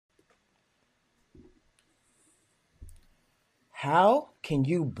How can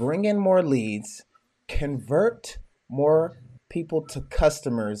you bring in more leads, convert more people to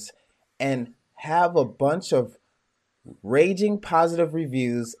customers, and have a bunch of raging positive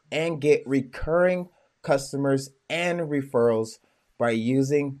reviews and get recurring customers and referrals by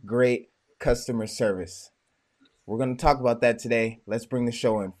using great customer service? We're going to talk about that today. Let's bring the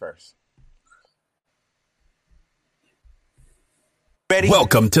show in first. Ready?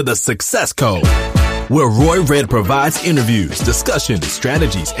 Welcome to the Success Code, where Roy Red provides interviews, discussions,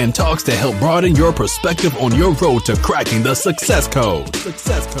 strategies, and talks to help broaden your perspective on your road to cracking the Success Code.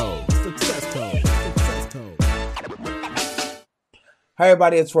 Success Code. Success Code. Success Code. Hi,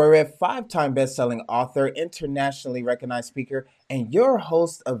 everybody. It's Roy Red, 5-time best-selling author, internationally recognized speaker, and your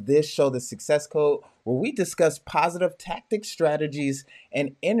host of this show, The Success Code, where we discuss positive tactics, strategies,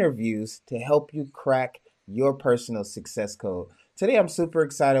 and interviews to help you crack your personal success code. Today, I'm super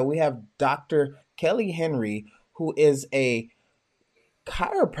excited. We have Dr. Kelly Henry, who is a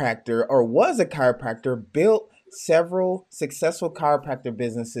chiropractor or was a chiropractor, built several successful chiropractor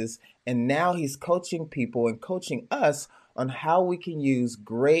businesses, and now he's coaching people and coaching us on how we can use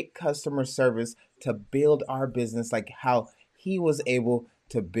great customer service to build our business like how he was able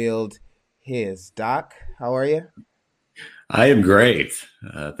to build his. Doc, how are you? I am great.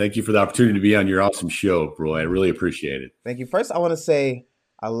 Thank you for the opportunity to be on your awesome show, Roy. I really appreciate it. Thank you. First, I want to say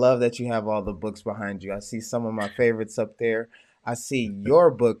I love that you have all the books behind you. I see some of my favorites up there. I see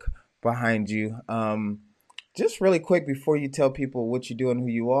your book behind you. Just really quick before you tell people what you do and who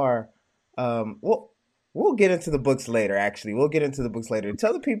you are, we'll get into the books later, actually. We'll get into the books later.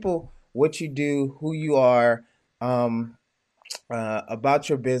 Tell the people what you do, who you are, about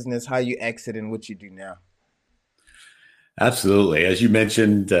your business, how you exit, and what you do now. Absolutely. As you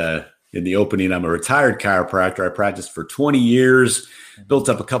mentioned in the opening, I'm a retired chiropractor. I practiced for 20 years, built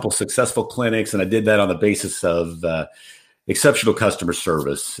up a couple successful clinics, and I did that on the basis of exceptional customer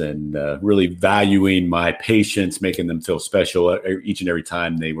service and really valuing my patients, making them feel special each and every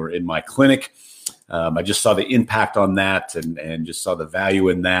time they were in my clinic. I just saw the impact on that and just saw the value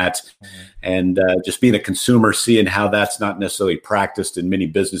in that. And just being a consumer, seeing how that's not necessarily practiced in many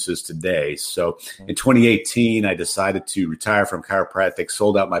businesses today. So in 2018, I decided to retire from chiropractic,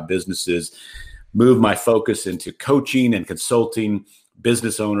 sold out my businesses, moved my focus into coaching and consulting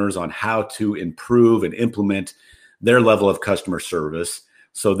business owners on how to improve and implement their level of customer service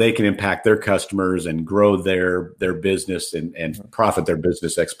so they can impact their customers and grow their business and profit their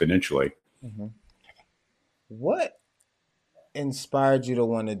business exponentially. Mm-hmm. What inspired you to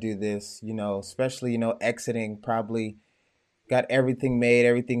want to do this, especially, exiting, probably got everything made,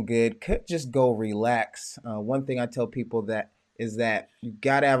 everything good, could just go relax. One thing I tell people is that you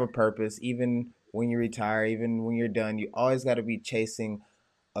got to have a purpose, even when you retire, even when you're done, you always got to be chasing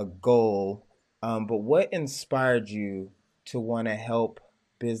a goal. But what inspired you to want to help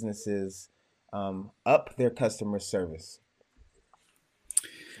businesses up their customer service?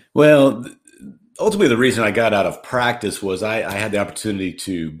 Well, ultimately, the reason I got out of practice was I had the opportunity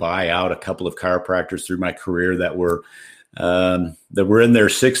to buy out a couple of chiropractors through my career that were in their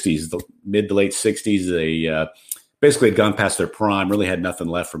 60s, the mid to late 60s. They basically had gone past their prime, really had nothing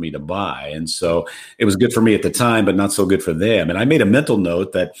left for me to buy. And so it was good for me at the time, but not so good for them. And I made a mental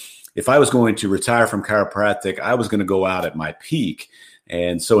note that if I was going to retire from chiropractic, I was going to go out at my peak.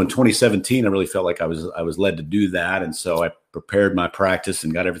 And so in 2017, I really felt like I was led to do that. And so I prepared my practice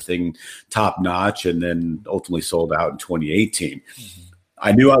and got everything top notch, and then ultimately sold out in 2018. Mm-hmm.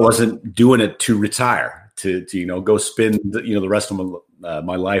 I knew I wasn't doing it to retire, to go spend the rest of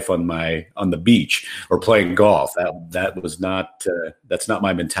my life on the beach or playing golf. That was not that's not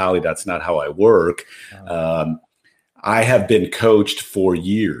my mentality. That's not how I work. I have been coached for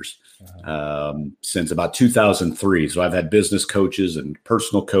years. Since about 2003. So I've had business coaches and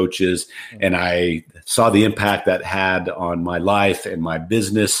personal coaches, and I saw the impact that had on my life and my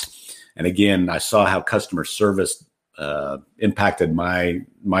business. And again, I saw how customer service impacted my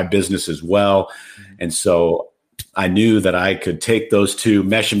business as well. And so I knew that I could take those two,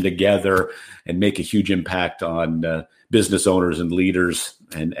 mesh them together, and make a huge impact on business owners and leaders,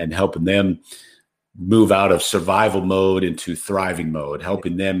 and helping them move out of survival mode into thriving mode,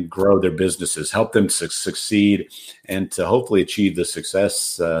 helping them grow their businesses, help them succeed, and to hopefully achieve the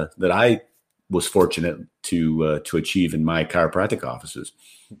success that I was fortunate to achieve in my chiropractic offices.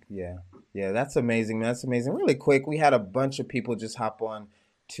 Yeah, that's amazing. That's amazing. Really quick, we had a bunch of people just hop on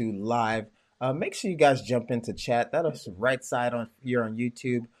to live. Make sure you guys jump into chat. That's right side here on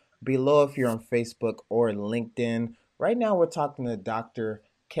YouTube, below if you're on Facebook or LinkedIn. Right now, we're talking to Dr.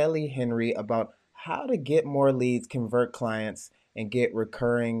 Kelly Henry about how to get more leads, convert clients, and get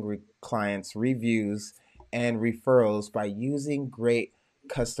recurring clients, reviews, and referrals by using great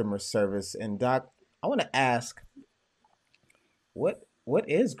customer service. And Doc, I want to ask, what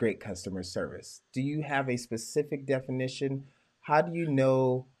is great customer service? Do you have a specific definition? How do you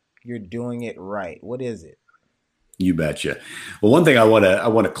know you're doing it right? What is it? You betcha. Well, one thing I want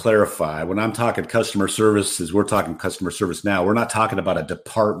to clarify when I'm talking customer service is we're talking customer service now. We're not talking about a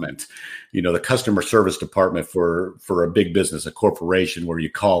department, the customer service department for a big business, a corporation where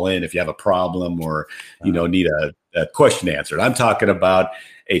you call in if you have a problem or need a question answered. I'm talking about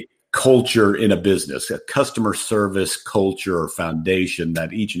a culture in a business, a customer service culture or foundation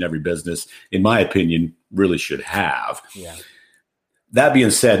that each and every business, in my opinion, really should have. Yeah. That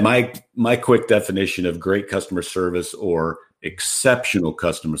being said, my quick definition of great customer service or exceptional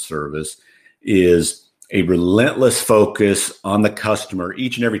customer service is a relentless focus on the customer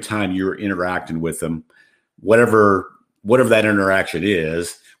each and every time you're interacting with them, whatever that interaction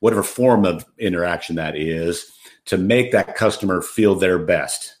is, whatever form of interaction that is, to make that customer feel their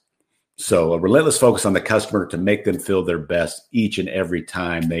best. So a relentless focus on the customer to make them feel their best each and every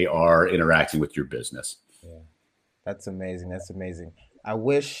time they are interacting with your business. Yeah. That's amazing. That's amazing. I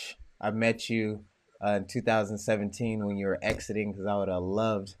wish I met you in 2017 when you were exiting, because I would have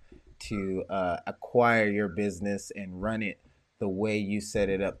loved to acquire your business and run it the way you set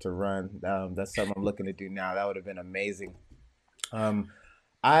it up to run. That's something I'm looking to do now. That would have been amazing.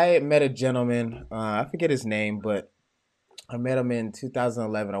 I met a gentleman, I forget his name, but I met him in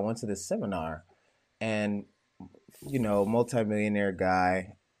 2011. I went to this seminar and, multimillionaire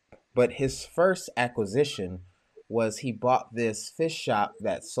guy, but his first acquisition was he bought this fish shop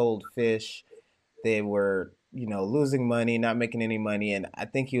that sold fish. They were, losing money, not making any money. And I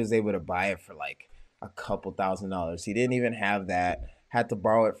think he was able to buy it for like a couple $1,000s. He didn't even have that, had to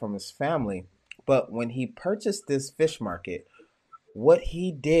borrow it from his family. But when he purchased this fish market, what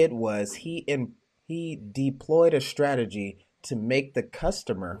he did was he deployed a strategy to make the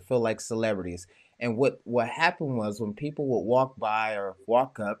customer feel like celebrities. And what happened was when people would walk by or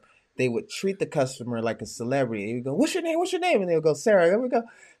walk up, they would treat the customer like a celebrity. He would go, "What's your name? What's your name?" And they would go, "Sarah." There we go,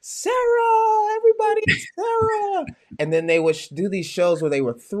 "Sarah, everybody, Sarah." And then they would do these shows where they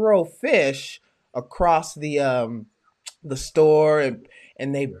would throw fish across the store,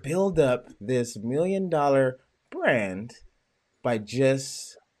 and they build up this $1 million brand by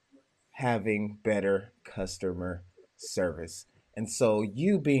just having better customer service. And so,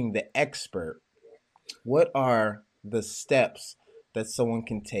 you being the expert, what are the steps that someone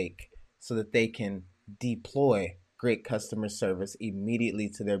can take so that they can deploy great customer service immediately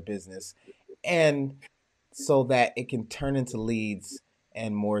to their business, and so that it can turn into leads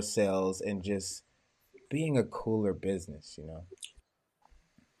and more sales and just being a cooler business,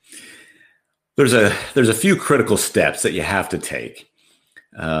 There's a few critical steps that you have to take.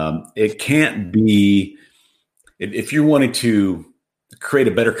 It can't be, if you're wanting to create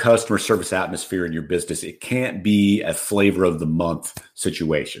a better customer service atmosphere in your business, it can't be a flavor of the month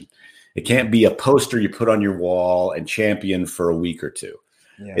situation. It can't be a poster you put on your wall and champion for a week or two.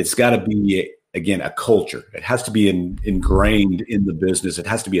 Yeah. It's got to be, again, a culture. It has to be ingrained in the business. It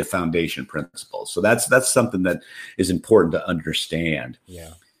has to be a foundation principle. So that's something that is important to understand.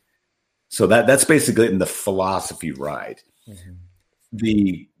 Yeah. So that's basically in the philosophy right. Mm-hmm.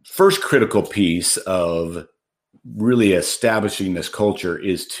 The first critical piece of really establishing this culture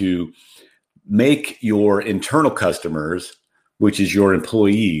is to make your internal customers, which is your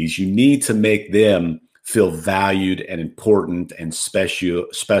employees, you need to make them feel valued and important and special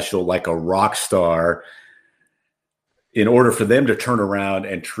like a rock star, in order for them to turn around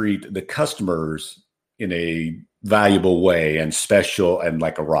and treat the customers in a valuable way and special and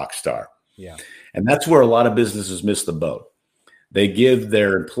like a rock star. Yeah. And that's where a lot of businesses miss the boat. They give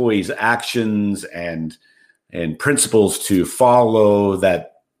their employees actions and principles to follow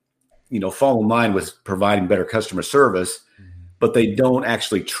that, fall in line with providing better customer service, but they don't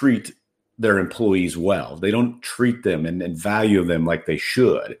actually treat their employees well. They don't treat them and value them like they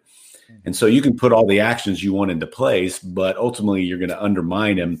should. And so you can put all the actions you want into place, but ultimately you're going to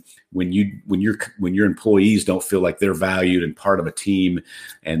undermine them when your employees don't feel like they're valued and part of a team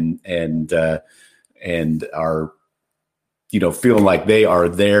and are, feeling like they are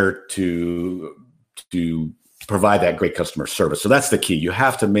there to provide that great customer service. So that's the key. You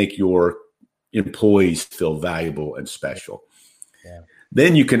have to make your employees feel valuable and special. Yeah.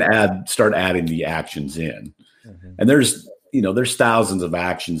 Then you can start adding the actions in. Mm-hmm. And there's thousands of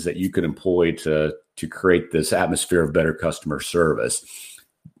actions that you could employ to create this atmosphere of better customer service.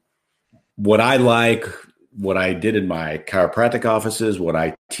 What I did in my chiropractic offices, what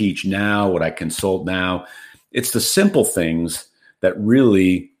I teach now, what I consult now, it's the simple things that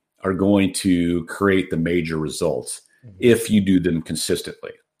really are going to create the major results Mhm. if you do them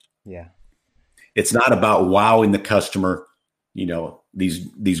consistently. Yeah. It's not about wowing the customer,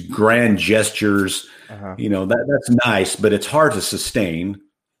 these grand gestures, Uh-huh. that's nice, but it's hard to sustain.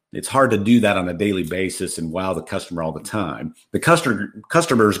 It's hard to do that on a daily basis and wow the customer all the time. The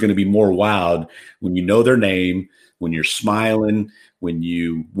customer is going to be more wowed when you know their name, when you're smiling, when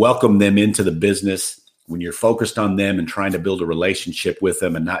you welcome them into the business, when you're focused on them and trying to build a relationship with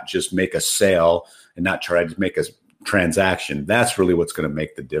them and not just make a sale and not try to make a transaction. That's really what's going to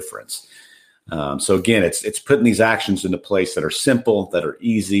make the difference. So again, it's putting these actions into place that are simple, that are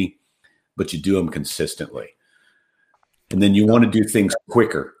easy, but you do them consistently. And then you want to do things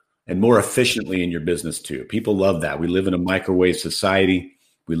quicker and more efficiently in your business too. People love that. We live in a microwave society.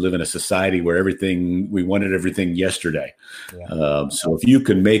 We live in a society where we wanted everything yesterday. Yeah. So if you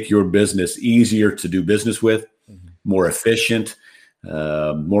can make your business easier to do business with, more efficient,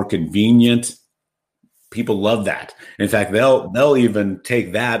 more convenient, people love that. In fact, they'll even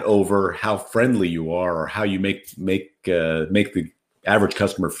take that over how friendly you are or how you make the average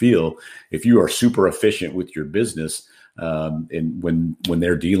customer feel if you are super efficient with your business and when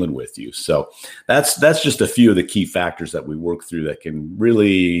they're dealing with you. So that's just a few of the key factors that we work through that can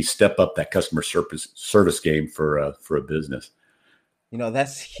really step up that customer service game for a business.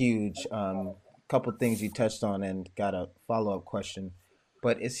 That's huge. Couple things you touched on and got a follow-up question.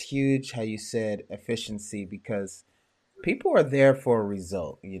 But it's huge how you said efficiency because people are there for a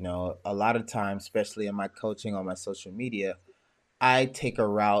result. A lot of times, especially in my coaching on my social media, I take a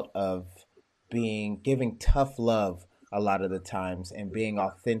route of giving tough love a lot of the times and being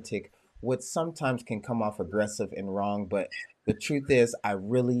authentic, which sometimes can come off aggressive and wrong. But the truth is, I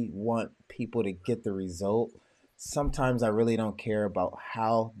really want people to get the result. Sometimes I really don't care about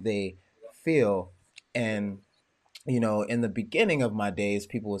how they feel. And in the beginning of my days,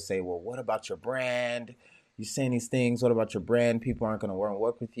 people would say, well, what about your brand? You're saying these things. What about your brand? People aren't going to want to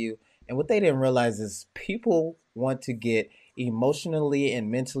work with you. And what they didn't realize is people want to get emotionally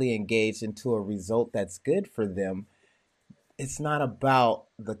and mentally engaged into a result that's good for them. It's not about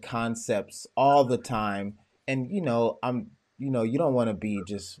the concepts all the time. And, you don't want to be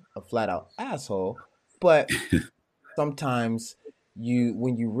just a flat out asshole, but sometimes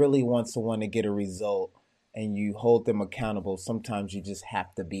when you really want someone to get a result and you hold them accountable, sometimes you just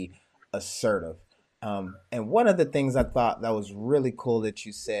have to be assertive. And one of the things I thought that was really cool that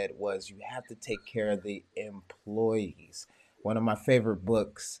you said was you have to take care of the employees. One of my favorite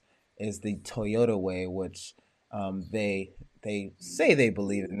books is the Toyota Way, which they say they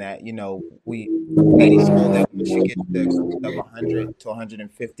believe in that. We Katie told that once you get to of 100 to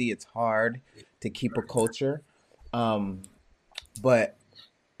 150, it's hard to keep a culture. Um, but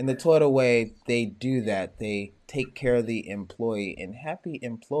in the Toyota Way, they do that. They take care of the employee, and happy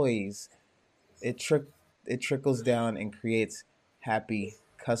employees, it trick it trickles down and creates happy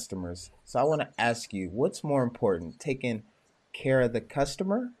customers. So I want to ask you, what's more important, taking care of the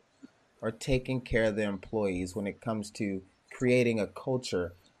customer or taking care of the employees when it comes to creating a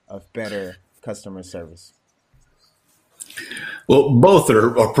culture of better customer service? Well, both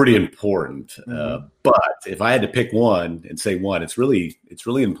are pretty important. Mm-hmm. But if I had to pick one and say one, it's really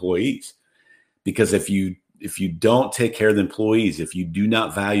employees. Because if you don't take care of the employees, if you do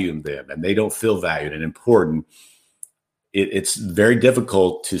not value them and they don't feel valued and important, it's very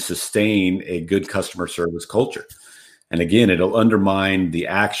difficult to sustain a good customer service culture. And again, it'll undermine the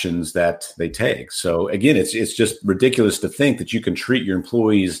actions that they take. So again, it's just ridiculous to think that you can treat your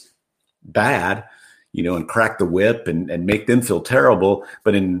employees bad, and crack the whip and make them feel terrible,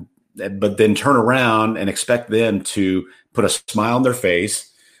 but then turn around and expect them to put a smile on their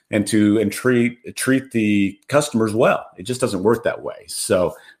face and treat the customers well. It just doesn't work that way.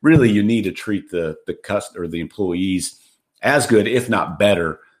 So really, you need to treat the customer, the employees, as good, if not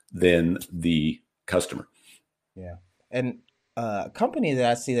better, than the customer. Yeah. And a company that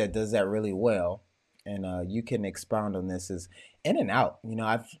I see that does that really well, and you can expound on this, is In and Out.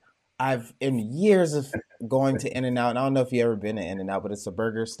 I've in years of going to In and Out, and I don't know if you've ever been to In and Out, but it's a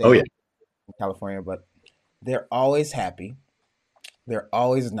burger Oh yeah. stand in California, but they're always happy. They're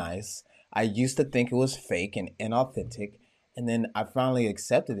always nice. I used to think it was fake and inauthentic. And then I finally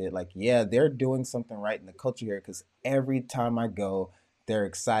accepted it. Like, yeah, they're doing something right in the culture here because every time I go, they're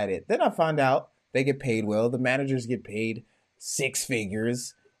excited. Then I find out they get paid well. The managers get paid six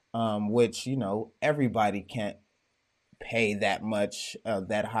figures, which, everybody can't pay that much,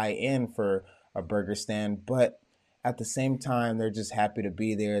 that high end for a burger stand. But at the same time, they're just happy to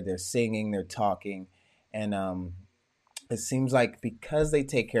be there. They're singing, they're talking. And it seems like because they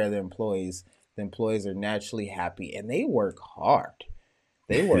take care of the employees are naturally happy and they work hard.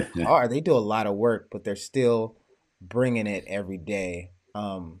 They work hard. They do a lot of work, but they're still bringing it every day.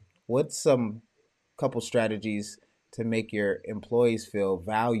 What's some couple strategies to make your employees feel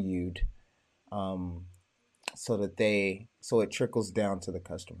valued, um, so it trickles down to the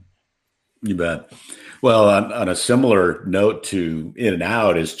customer? You bet. Well, on a similar note to In and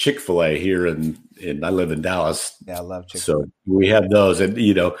Out is Chick-fil-A here in I live in Dallas. Yeah, I love Chick-fil-A. So we have those. And,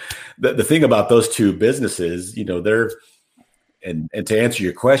 the thing about those two businesses, they're, and to answer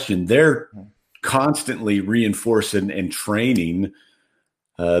your question, they're constantly reinforcing and training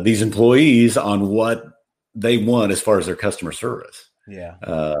these employees on what they want as far as their customer service. Yeah.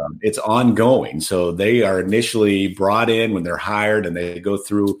 It's ongoing. So they are initially brought in when they're hired, and they go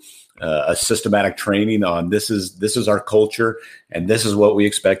through a systematic training on this is our culture, and this is what we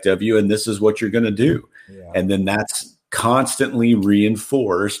expect of you, and this is what you're going to do. Yeah. And then that's constantly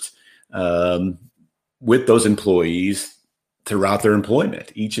reinforced with those employees throughout their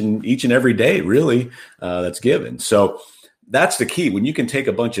employment, each and every day, really, that's given. So that's the key. When you can take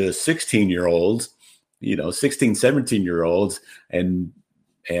a bunch of 16-year-olds, 16, 17-year-olds and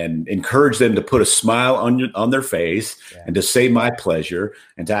encourage them to put a smile on their face, and to say my pleasure,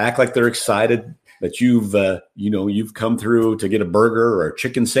 and to act like they're excited that you've come through to get a burger or a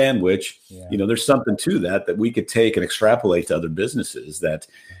chicken sandwich. Yeah. There's something to that we could take and extrapolate to other businesses that,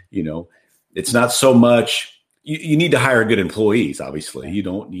 it's not so much, you need to hire good employees. Obviously you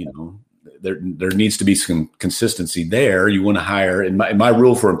don't, there needs to be some consistency there. You want to hire, and my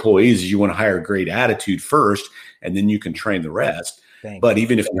rule for employees is you want to hire a great attitude first, and then you can train the rest. But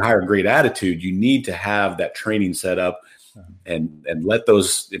even if you hire a great attitude, you need to have that training set up and let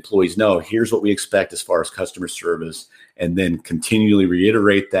those employees know, here's what we expect as far as customer service, and then continually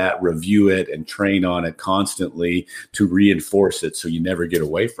reiterate that, review it, and train on it constantly to reinforce it so you never get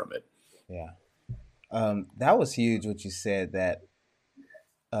away from it. Yeah. That was huge what you said, that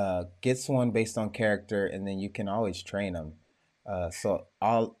get someone based on character, and then you can always train them. So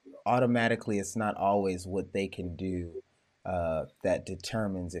automatically, it's not always what they can do that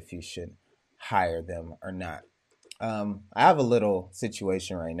determines if you should hire them or not. I have a little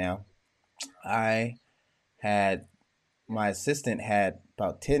situation right now. My assistant had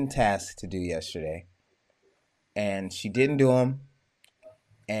about 10 tasks to do yesterday, and she didn't do them,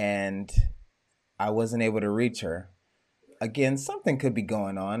 and I wasn't able to reach her. Again, something could be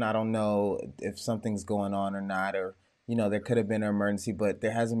going on. I don't know if something's going on or not, or, there could have been an emergency, but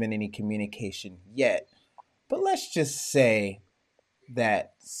there hasn't been any communication yet. But let's just say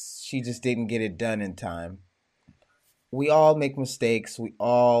that she just didn't get it done in time. We all make mistakes. We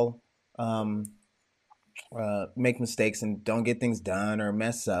all make mistakes and don't get things done or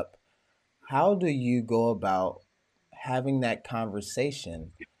mess up. How do you go about having that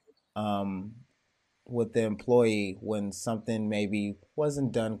conversation with the employee when something maybe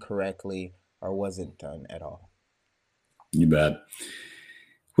wasn't done correctly or wasn't done at all? You bet.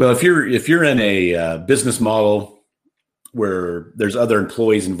 Well, if you're in a business model where there's other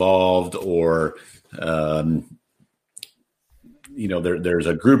employees involved, or there's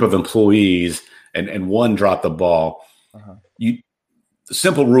a group of employees and one dropped the ball, the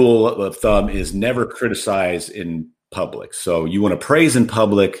simple rule of thumb is never criticize in public. So you want to praise in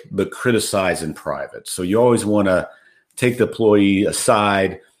public, but criticize in private. So you always want to take the employee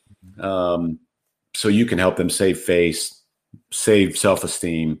aside, so you can help them save face, save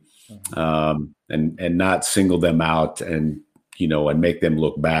self-esteem, and not single them out and make them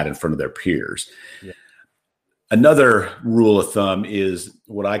look bad in front of their peers. Yeah. Another rule of thumb is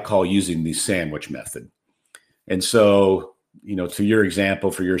what I call using the sandwich method. And so, to your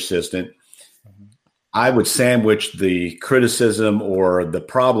example for your assistant, I would sandwich the criticism or the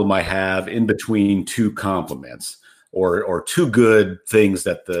problem I have in between two compliments or two good things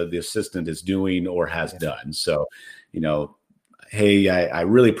that the assistant is doing or has done. So, hey, I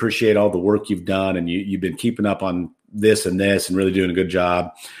really appreciate all the work you've done, and you've been keeping up on this and really doing a good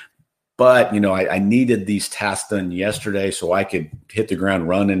job. But, I needed these tasks done yesterday so I could hit the ground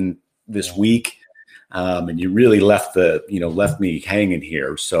running this week. And you really left me hanging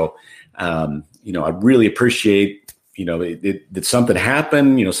here. So, I really appreciate, did something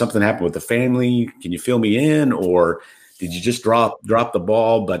happen? Something happened with the family. Can you fill me in? Or did you just drop the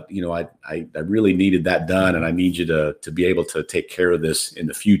ball? But, I really needed that done, and I need you to be able to take care of this in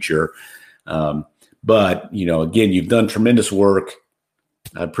the future. But, again, you've done tremendous work.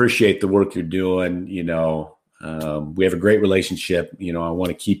 I appreciate the work you're doing. We have a great relationship. I want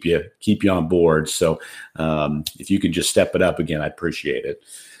to keep you on board. So if you could just step it up again, I appreciate it.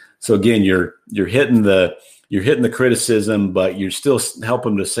 So again, you're hitting the you're hitting the criticism, but you're still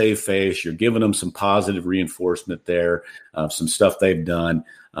helping them to save face. You're giving them some positive reinforcement there, some stuff they've done.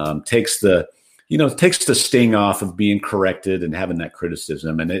 Takes the sting off of being corrected and having that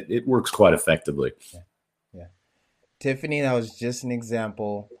criticism, and it works quite effectively. Yeah. Tiffany, that was just an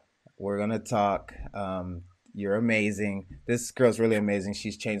example. We're going to talk. You're amazing. This girl's really amazing.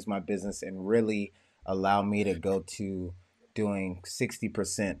 She's changed my business and really allowed me to go to doing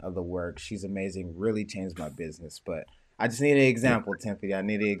 60% of the work. She's amazing. Really changed my business. But I just need an example, Tiffany. I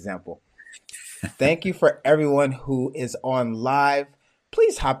need an example. Thank you for everyone who is on live.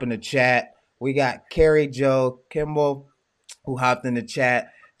 Please hop in the chat. We got Carrie Jo Kimball who hopped in the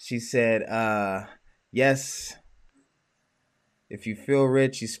chat. She said, yes, if you feel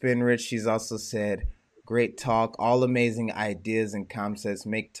rich, you spend rich. She's also said, great talk. All amazing ideas and concepts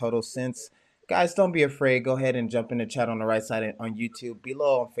make total sense. Guys, don't be afraid. Go ahead and jump in the chat on the right side on YouTube,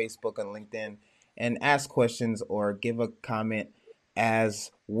 below on Facebook and LinkedIn, and ask questions or give a comment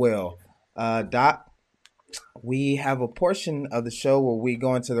as well. Doc, we have a portion of the show where we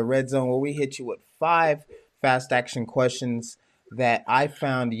go into the red zone where we hit you with 5 fast action questions that I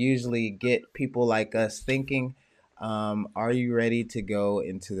found usually get people like us thinking. Are you ready to go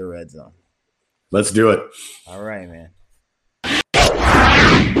into the red zone? Let's do it. All right, man.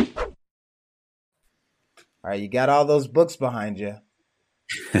 All right, you got all those books behind you.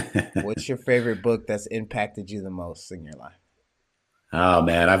 What's your favorite book that's impacted you the most in your life? Oh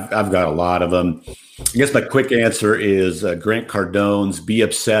man, I've got a lot of them. I guess my quick answer is Grant Cardone's "Be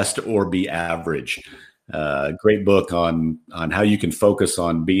Obsessed or Be Average." Great book on how you can focus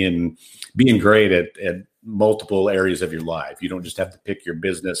on being great at multiple areas of your life. You don't just have to pick your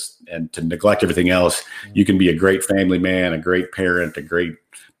business and to neglect everything else. You can be a great family man, a great parent, a great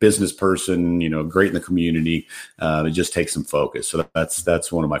business person, great in the community. It just takes some focus. So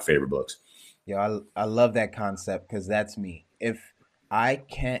that's one of my favorite books. Yeah, I love that concept because that's me. If I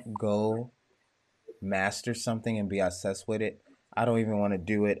can't go master something and be obsessed with it, I don't even want to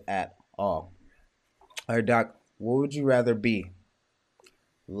do it at all. All right, Doc, what would you rather be?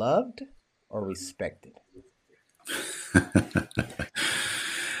 Loved or respected?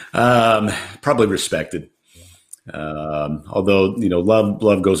 Probably respected. Although,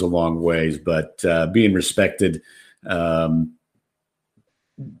 love goes a long ways, but being respected,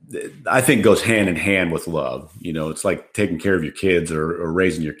 I think goes hand in hand with love. It's like taking care of your kids or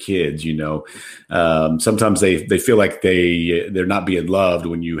raising your kids. Sometimes they feel like they're not being loved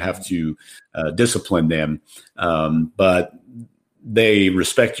when you have to discipline them, but they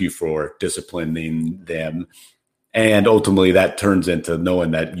respect you for disciplining them. And ultimately that turns into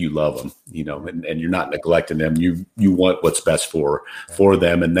knowing that you love them, and you're not neglecting them. You want what's best for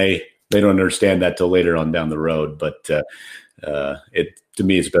them. And they don't understand that till later on down the road. But to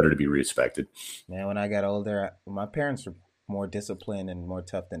me, it's better to be respected. Man, when I got older, my parents were more disciplined and more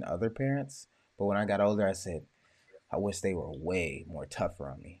tough than other parents. But when I got older, I said, I wish they were way more tougher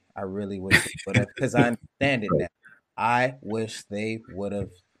on me. I really wish they would have, because I understand it now. I wish they would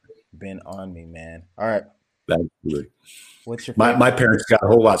have been on me, man. All right. Absolutely. What's your my parents got a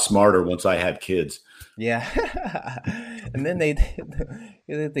whole lot smarter once I had kids. Yeah. And then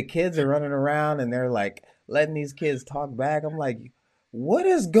the kids are running around and they're like letting these kids talk back. I'm like, what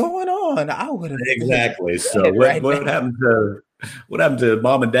is going on? I would have exactly. So what happened to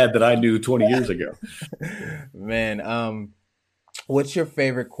mom and dad that I knew 20 years ago? Man, what's your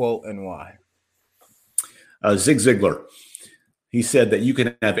favorite quote and why? Zig Ziglar. He said that you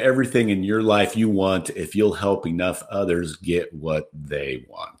can have everything in your life you want if you'll help enough others get what they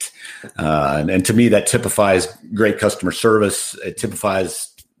want. And to me, that typifies great customer service. It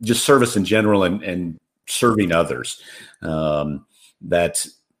typifies just service in general and serving others. I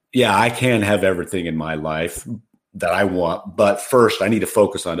can have everything in my life that I want, but first I need to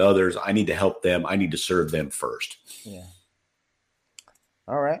focus on others. I need to help them. I need to serve them first. Yeah.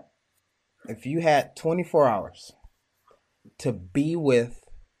 All right. If you had 24 hours to be with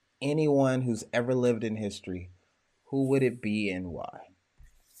anyone who's ever lived in history, who would it be and why?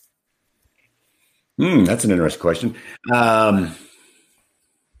 That's an interesting question.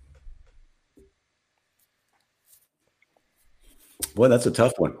 Boy, that's a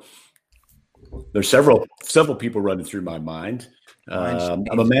tough one. There's several people running through my mind. I'm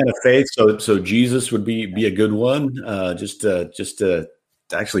a man of faith, so Jesus would be a good one. Just to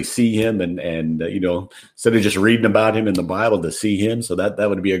actually see him and instead of just reading about him in the Bible, to see him. So that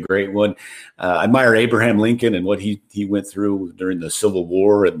would be a great one. I admire Abraham Lincoln and what he went through during the Civil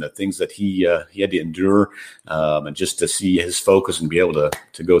War and the things that he had to endure, and just to see his focus and be able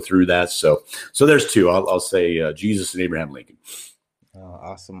to go through that. So there's two. I'll say Jesus and Abraham Lincoln. Oh,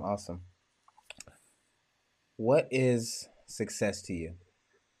 awesome. What is success to you?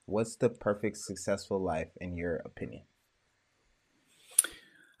 What's the perfect successful life in your opinion?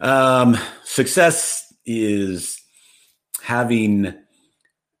 Success is having,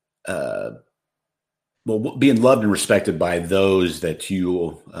 being loved and respected by those that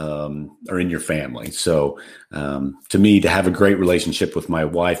you are in your family. So, to me, to have a great relationship with my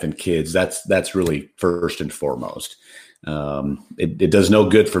wife and kids, that's really first and foremost. It does no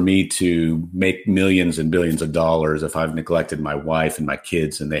good for me to make millions and billions of dollars if I've neglected my wife and my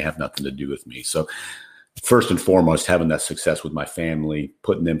kids and they have nothing to do with me. So first and foremost, having that success with my family,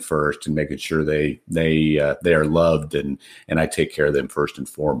 putting them first and making sure they are loved and I take care of them first and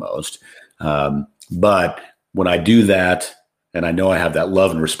foremost. But when I do that, and I know I have that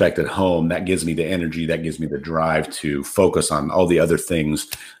love and respect at home, that gives me the energy, that gives me the drive to focus on all the other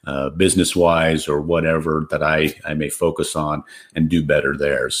things, business-wise or whatever that I may focus on and do better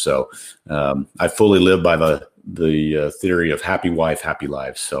there. So I fully live by the theory of happy wife, happy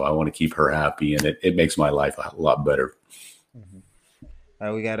life. So I want to keep her happy, and it makes my life a lot better.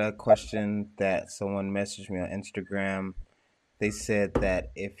 Mm-hmm. We got a question that someone messaged me on Instagram. They said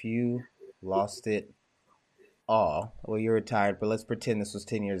that if you lost it all, well, you're retired, but let's pretend this was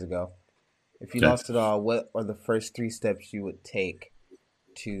 10 years ago. If you lost it all, what are the first 3 steps you would take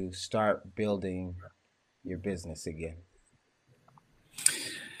to start building your business again?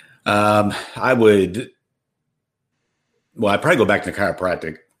 I'd probably go back to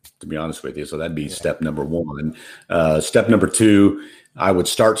chiropractic, to be honest with you. So that'd be step number 1. Step number 2, I would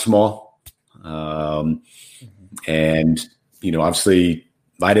start small. And, obviously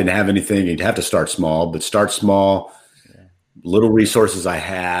I didn't have anything. You'd have to start small, but start small, little resources I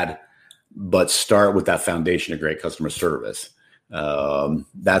had, but start with that foundation of great customer service.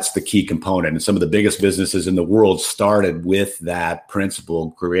 That's the key component. And some of the biggest businesses in the world started with that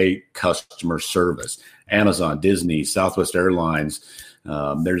principle, great customer service. Amazon, Disney, Southwest Airlines.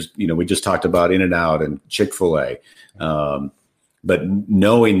 We just talked about In-N-Out and Chick-fil-A. But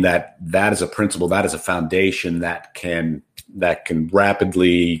knowing that is a principle, that is a foundation that can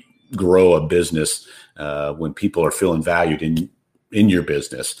rapidly grow a business when people are feeling valued in your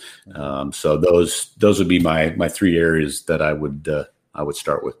business. So those would be my 3 areas that I would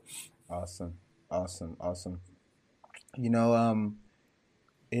start with. Awesome.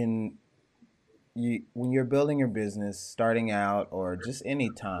 When you're building your business, starting out, or just any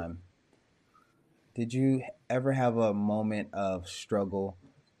time, did you ever have a moment of struggle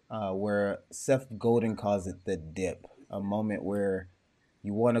where Seth Godin calls it the dip, a moment where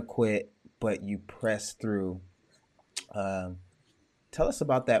you want to quit, but you press through? Tell us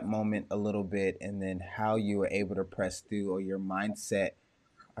about that moment a little bit, and then how you were able to press through, or your mindset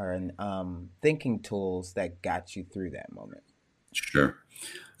or thinking tools that got you through that moment. Sure.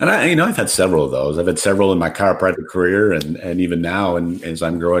 And I've had several of those. I've had several in my chiropractic career, and even now, and as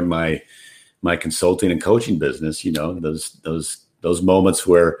I'm growing my consulting and coaching business, those moments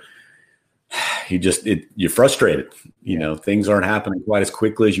where you're frustrated, things aren't happening quite as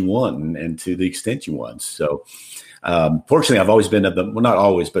quickly as you want and to the extent you want. So, fortunately, I've always been not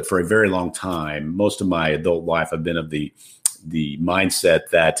always, but for a very long time, most of my adult life, I've been of the mindset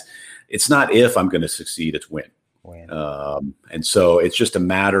that it's not if I'm going to succeed, it's when. And so it's just a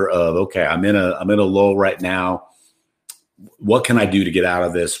matter of, okay, I'm in a lull right now. What can I do to get out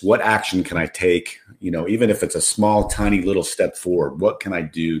of this? What action can I take? Even if it's a small, tiny little step forward, what can I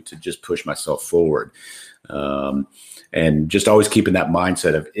do to just push myself forward? And just always keeping that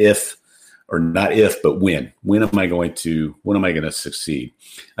mindset of if, or not if, but when am I going to succeed?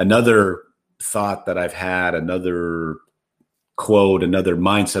 Another thought that I've had, another quote, another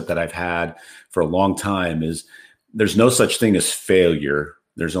mindset that I've had for a long time is there's no such thing as failure.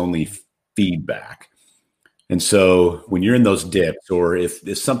 There's only feedback. And so when you're in those dips, or if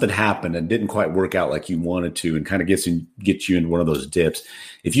something happened and didn't quite work out like you wanted to, and kind of get you in one of those dips,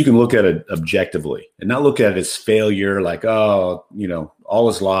 if you can look at it objectively and not look at it as failure, like, oh, all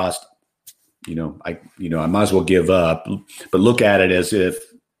is lost, I might as well give up, but look at it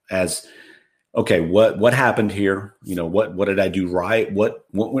as okay, what happened here? What did I do right? What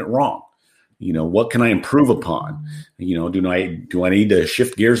went wrong? What can I improve upon? Do I need to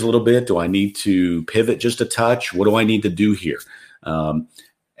shift gears a little bit? Do I need to pivot just a touch? What do I need to do here?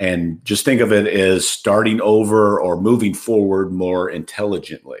 And just think of it as starting over or moving forward more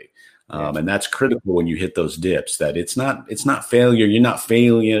intelligently. And that's critical when you hit those dips, that it's not failure. You're not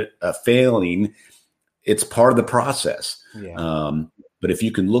failing. It's part of the process. Yeah. But if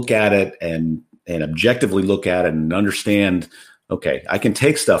you can look at it and objectively look at it and understand, okay, I can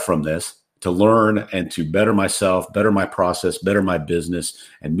take stuff from this, to learn and to better myself, better my process, better my business,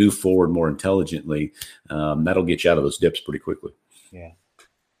 and move forward more intelligently. That'll get you out of those dips pretty quickly. Yeah.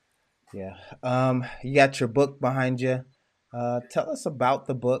 Yeah. You got your book behind you. Tell us about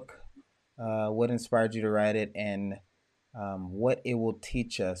the book, what inspired you to write it, and what it will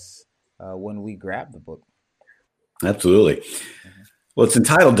teach us when we grab the book. Absolutely. Mm-hmm. Well, it's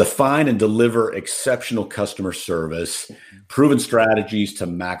entitled Define and Deliver Exceptional Customer Service, Proven Strategies to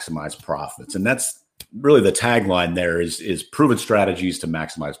Maximize Profits. And that's really the tagline there is proven strategies to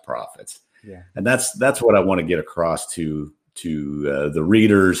maximize profits. Yeah. And that's what I want to get across to the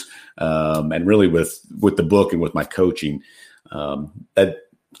readers, and really with the book and with my coaching, that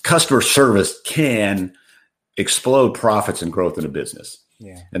customer service can explode profits and growth in a business.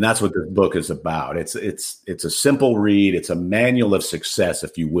 Yeah. And that's what this book is about. It's a simple read. It's a manual of success,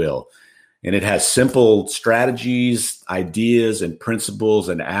 if you will. And it has simple strategies, ideas, and principles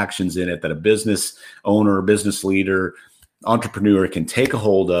and actions in it that a business owner, business leader, entrepreneur can take a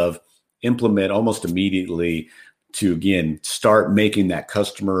hold of, implement almost immediately to, again, start making that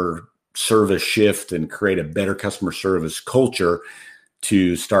customer service shift and create a better customer service culture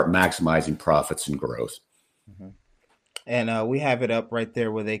to start maximizing profits and growth. Mm-hmm. And we have it up right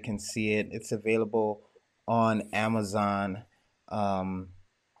there where they can see it. It's available on Amazon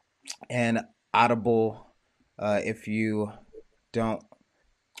and Audible. If you don't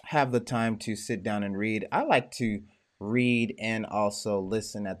have the time to sit down and read, I like to read and also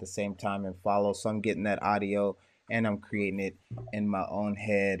listen at the same time and follow. So I'm getting that audio and I'm creating it in my own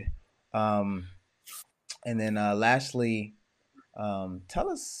head. And then lastly, tell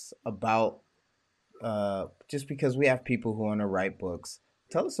us about, just because we have people who want to write books,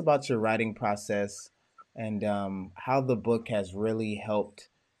 tell us about your writing process and how the book has really helped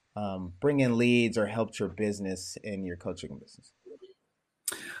bring in leads or helped your business and your coaching business.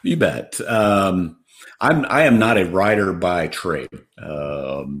 You bet. I am not a writer by trade.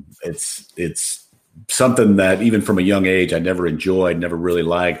 It's something that even from a young age I never enjoyed, never really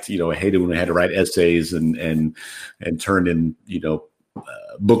liked. I hated when I had to write essays and turn in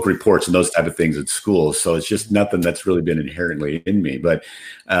book reports and those type of things at school. So it's just nothing that's really been inherently in me. But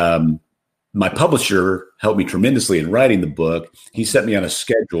my publisher helped me tremendously in writing the book. He set me on a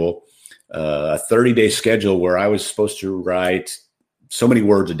schedule, a 30-day schedule where I was supposed to write so many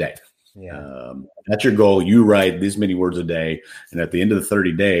words a day. Yeah. That's your goal. You write these many words a day. And at the end of the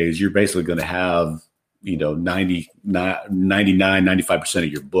 30 days, you're basically going to have, 99, 95%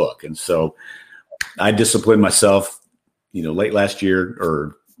 of your book. And so I disciplined myself, late last year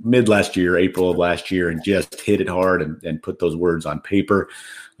or mid last year, April of last year, and just hit it hard and put those words on paper,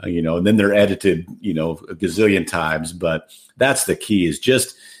 and then they're edited, a gazillion times. But that's the key, is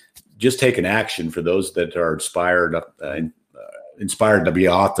just take an action for those that are inspired to be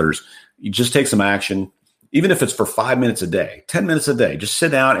authors. You just take some action, even if it's for 5 minutes a day, 10 minutes a day. Just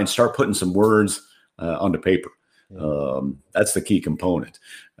sit down and start putting some words onto paper. That's the key component.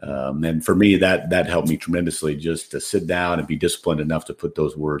 And for me, that helped me tremendously, just to sit down and be disciplined enough to put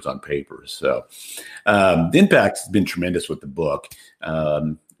those words on paper. So the impact has been tremendous with the book.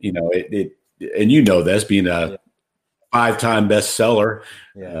 And this being a 5-time bestseller,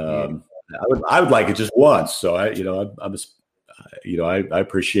 I would like it just once. So I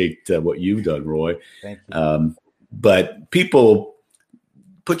appreciate what you've done, Roy. Thank you. But people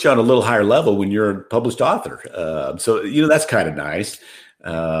put you on a little higher level when you're a published author. So that's kind of nice.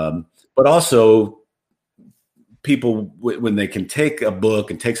 But also people, when they can take a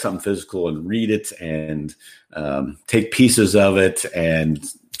book and take something physical and read it and take pieces of it and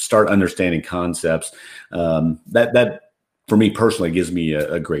start understanding concepts, that for me personally gives me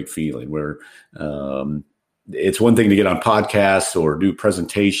a great feeling, where it's one thing to get on podcasts or do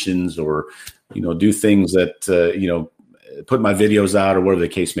presentations or, do things that, put my videos out or whatever the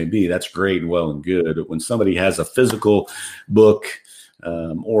case may be. That's great and well and good. But when somebody has a physical book,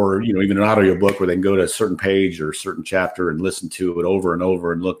 or, even an audio book where they can go to a certain page or a certain chapter and listen to it over and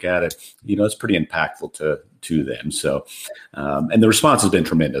over and look at it, it's pretty impactful to them. So, and the response has been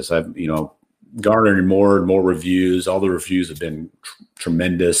tremendous. I've, garnered more and more reviews. All the reviews have been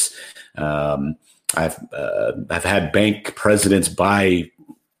tremendous. I've had bank presidents buy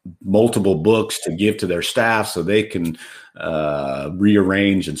multiple books to give to their staff so they can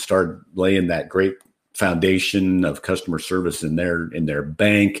rearrange and start laying that great foundation of customer service in their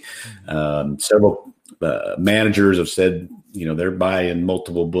bank. Several managers have said, they're buying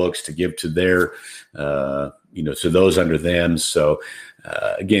multiple books to give to their, to those under them. So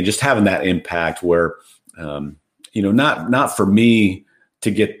again, just having that impact where, not for me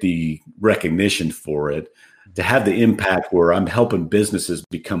to get the recognition for it, to have the impact where I'm helping businesses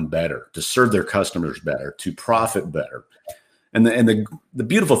become better, to serve their customers better, to profit better. And the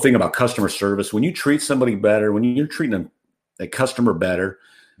beautiful thing about customer service, when you treat somebody better, when you're treating a customer better,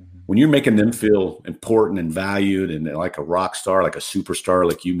 when you're making them feel important and valued and like a rock star, like a superstar,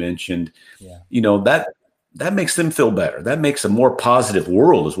 like you mentioned, that makes them feel better. That makes a more positive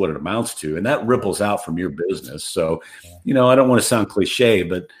world is what it amounts to. And that ripples out from your business. So, I don't want to sound cliche,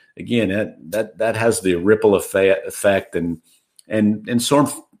 but again, that has the ripple effect and in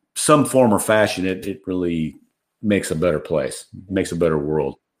some form or fashion, it really makes a better place, makes a better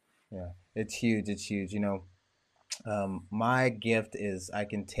world. Yeah, it's huge. It's huge. My gift is I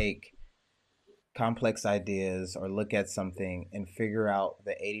can take complex ideas or look at something and figure out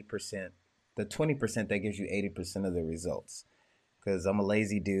the 80%, the 20% that gives you 80% of the results. Because I'm a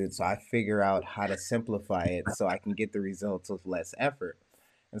lazy dude, so I figure out how to simplify it so I can get the results with less effort.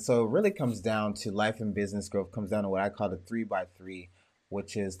 And so it really comes down to life and business growth, comes down to what I call the 3x3,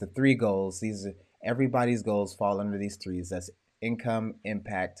 which is the three goals. These are everybody's goals fall under these threes. That's income,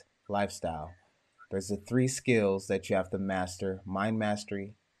 impact, lifestyle. There's the three skills that you have to master: mind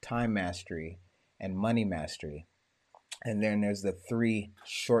mastery, time mastery, and money mastery. And then there's the three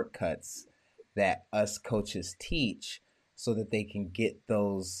shortcuts that us coaches teach so that they can get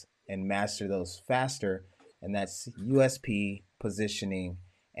those and master those faster. And that's USP, positioning,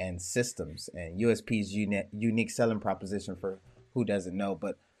 and systems. And USP is unique selling proposition for who doesn't know.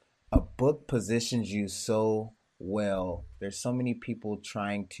 But a book positions you so well. There's so many people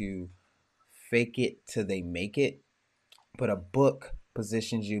trying to fake it till they make it. But a book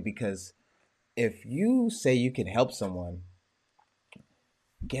positions you because if you say you can help someone,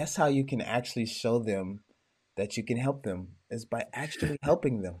 guess how you can actually show them that you can help them is by actually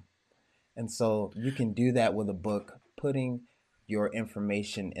helping them. And so you can do that with a book, putting your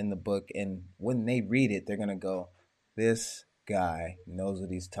information in the book. And when they read it, they're going to go, this guy knows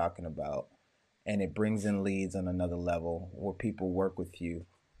what he's talking about. And it brings in leads on another level where people work with you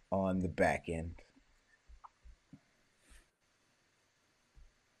on the back end.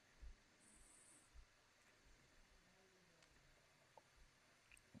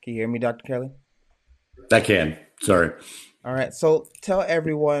 Can you hear me, Dr. Kelly? I can. Sorry. All right. So tell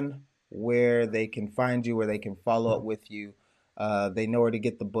everyone where they can find you, where they can follow up with you. They know where to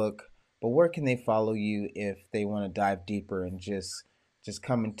get the book, but where can they follow you if they want to dive deeper and just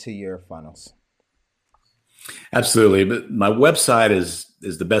come into your funnels? Absolutely. But my website is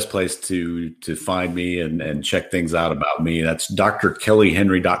the best place to find me and check things out about me. That's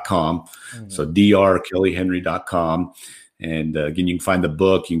drkellyhenry.com. Mm-hmm. So drkellyhenry.com. And again, you can find the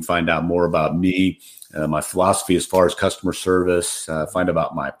book. You can find out more about me, my philosophy as far as customer service, find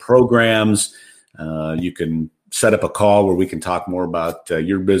out my programs. You can set up a call where we can talk more about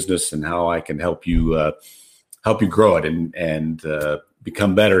your business and how I can help you grow it and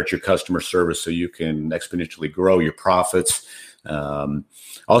become better at your customer service so you can exponentially grow your profits.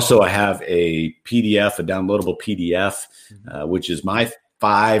 Also, I have a PDF, a downloadable PDF, which is my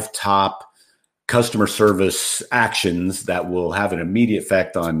 5 top customer service actions that will have an immediate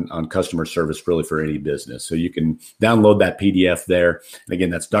effect on customer service really for any business. So you can download that PDF there. And again,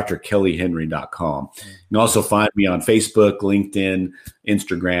 that's drkellyhenry.com. You can also find me on Facebook, LinkedIn,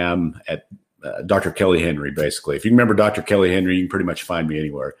 Instagram at Dr. Kelly Henry, basically. If you remember Dr. Kelly Henry, you can pretty much find me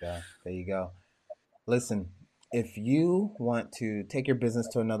anywhere. Yeah, there you go. Listen, if you want to take your business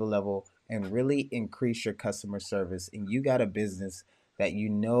to another level and really increase your customer service, and you got a business that you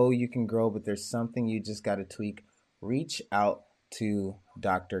know you can grow, but there's something you just got to tweak, reach out to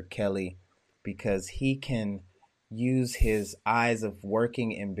Dr. Kelly because he can use his eyes of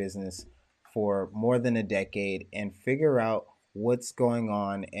working in business for more than a decade and figure out what's going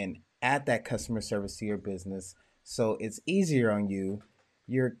on and add that customer service to your business so it's easier on you.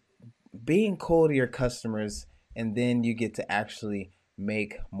 You're being cool to your customers, and then you get to actually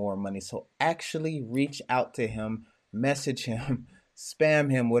make more money. So actually reach out to him, message him,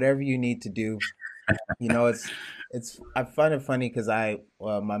 spam him, whatever you need to do. I find it funny because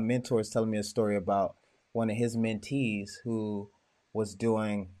my mentor is telling me a story about one of his mentees who was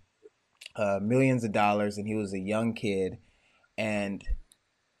doing millions of dollars, and he was a young kid. And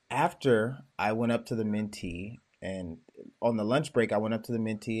after I went up to the mentee, and on the lunch break, I went up to the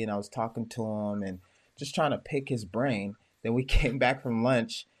mentee and I was talking to him and just trying to pick his brain. Then we came back from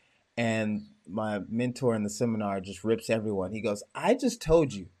lunch, and my mentor in the seminar just rips everyone. He goes, I just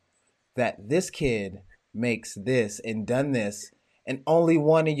told you that this kid makes this and done this, and only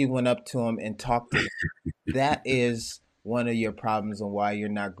one of you went up to him and talked to him. That is one of your problems and why you're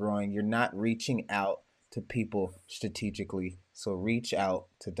not growing. You're not reaching out to people strategically. So reach out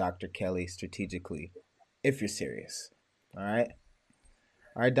to Dr. Kelly strategically. if you're serious. All right.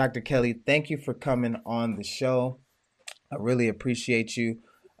 All right, Dr. Kelly, thank you for coming on the show. I really appreciate you.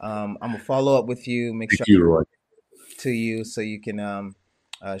 I'm going to follow up with you, make sure Thank you, Roy. to you so you can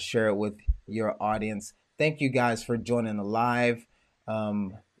share it with your audience. Thank you guys for joining the live.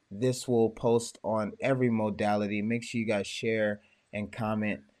 This will post on every modality. Make sure you guys share and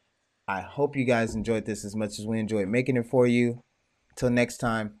comment. I hope you guys enjoyed this as much as we enjoyed making it for you. Till next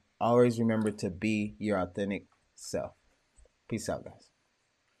time, always remember to be your authentic self. Peace out, guys.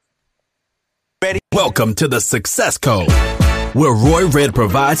 Welcome to the Success Code, where Roy Red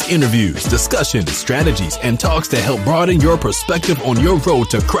provides interviews, discussions, strategies, and talks to help broaden your perspective on your road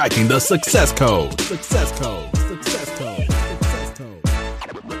to cracking the Success Code. Success Code.